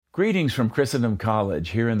Greetings from Christendom College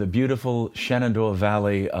here in the beautiful Shenandoah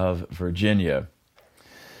Valley of Virginia.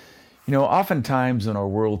 You know, oftentimes in our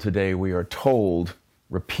world today we are told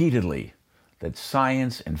repeatedly that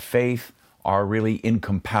science and faith are really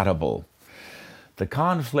incompatible. The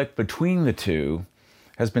conflict between the two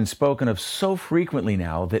has been spoken of so frequently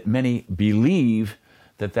now that many believe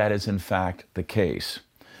that that is in fact the case.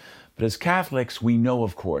 But as Catholics, we know,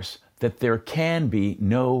 of course, that there can be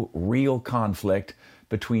no real conflict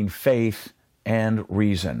between faith and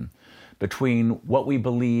reason, between what we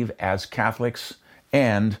believe as Catholics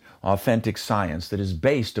and authentic science that is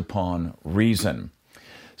based upon reason.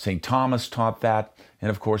 St. Thomas taught that, and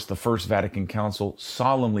of course the First Vatican Council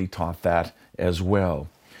solemnly taught that as well.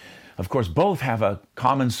 Of course, both have a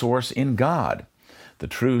common source in God. The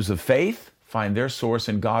truths of faith find their source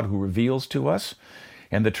in God who reveals to us,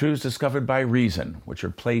 and the truths discovered by reason, which are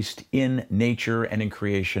placed in nature and in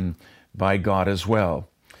creation by God as well.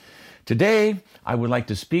 Today, I would like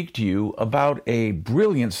to speak to you about a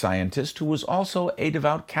brilliant scientist who was also a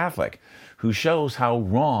devout Catholic, who shows how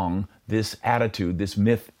wrong this attitude, this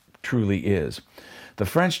myth truly is. The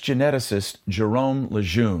French geneticist Jérôme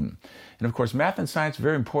Lejeune. And of course, math and science are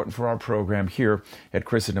very important for our program here at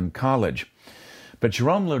Christendom College. But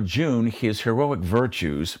Jérôme Lejeune, his heroic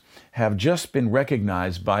virtues have just been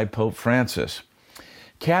recognized by Pope Francis.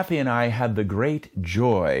 Kathy and I had the great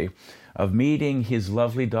joy of meeting his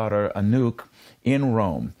lovely daughter Anouk in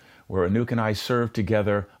Rome, where Anouk and I served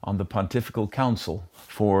together on the Pontifical Council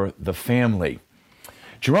for the Family.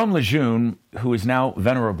 Jérôme Lejeune, who is now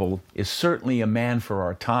venerable, is certainly a man for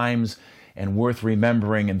our times and worth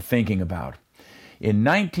remembering and thinking about. In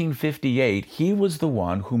 1958, he was the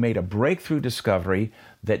one who made a breakthrough discovery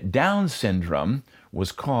that Down syndrome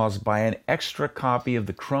was caused by an extra copy of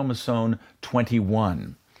the chromosome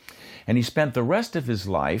 21. And he spent the rest of his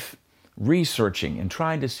life researching and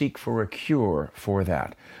trying to seek for a cure for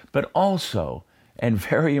that. But also, and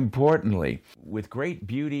very importantly, with great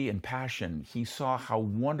beauty and passion, he saw how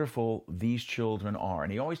wonderful these children are.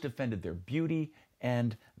 And he always defended their beauty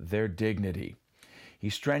and their dignity. He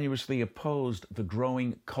strenuously opposed the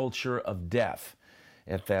growing culture of death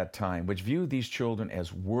at that time, which viewed these children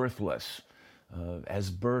as worthless, as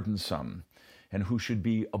burdensome, and who should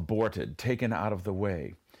be aborted, taken out of the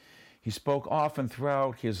way. He spoke often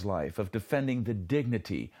throughout his life of defending the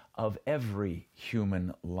dignity of every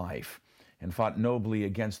human life and fought nobly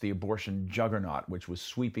against the abortion juggernaut which was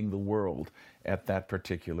sweeping the world at that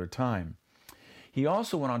particular time. He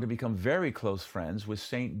also went on to become very close friends with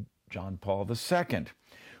St. John Paul II,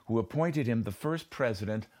 who appointed him the first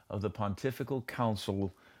president of the Pontifical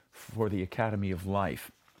Council for the Academy of Life.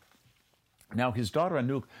 Now, his daughter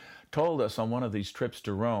Anouk told us on one of these trips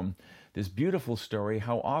to Rome this beautiful story,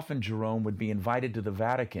 how often Jerome would be invited to the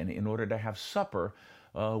Vatican in order to have supper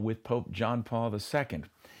with Pope John Paul II.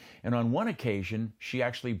 And on one occasion, she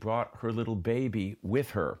actually brought her little baby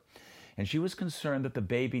with her. And she was concerned that the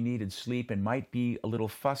baby needed sleep and might be a little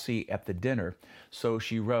fussy at the dinner. So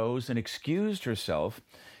she rose and excused herself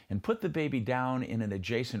and put the baby down in an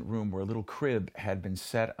adjacent room where a little crib had been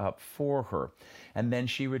set up for her. And then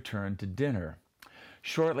she returned to dinner.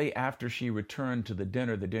 Shortly after she returned to the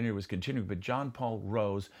dinner was continuing, but John Paul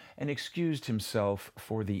rose and excused himself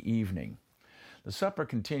for the evening. The supper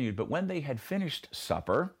continued, but when they had finished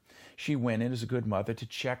supper, she went in as a good mother to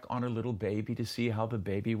check on her little baby to see how the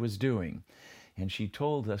baby was doing. And she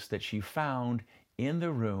told us that she found in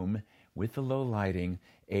the room with the low lighting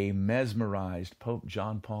a mesmerized Pope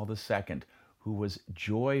John Paul II who was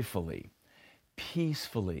joyfully,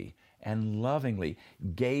 peacefully, and lovingly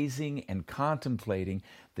gazing and contemplating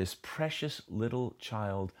this precious little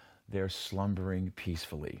child there slumbering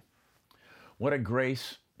peacefully. What a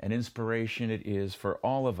grace and inspiration it is for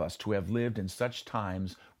all of us to have lived in such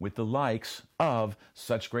times with the likes of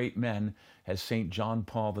such great men as St. John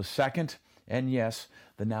Paul II and, yes,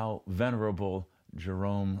 the now venerable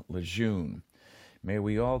Jérôme Lejeune. May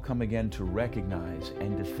we all come again to recognize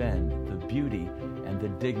and defend the beauty and the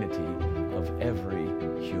dignity of every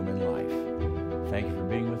human life. Thank you for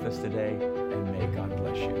being with us today, and may God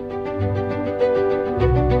bless you.